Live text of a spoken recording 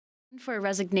For a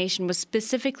resignation was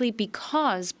specifically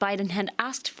because Biden had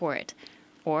asked for it,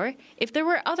 or if there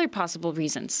were other possible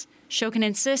reasons. Shokin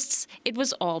insists it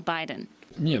was all Biden.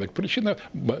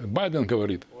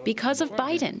 Because of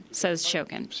Biden, says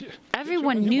Shokin.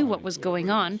 Everyone knew what was going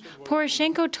on.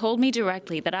 Poroshenko told me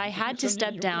directly that I had to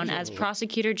step down as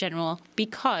prosecutor general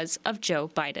because of Joe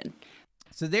Biden.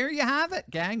 So there you have it,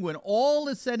 gang. When all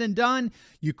is said and done,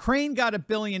 Ukraine got $1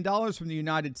 billion from the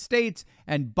United States,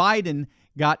 and Biden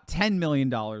got $10 million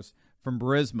from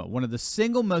Burisma, one of the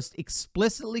single most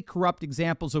explicitly corrupt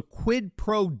examples of quid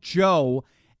pro Joe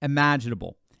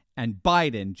imaginable. And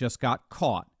Biden just got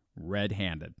caught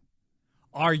red-handed.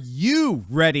 Are you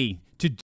ready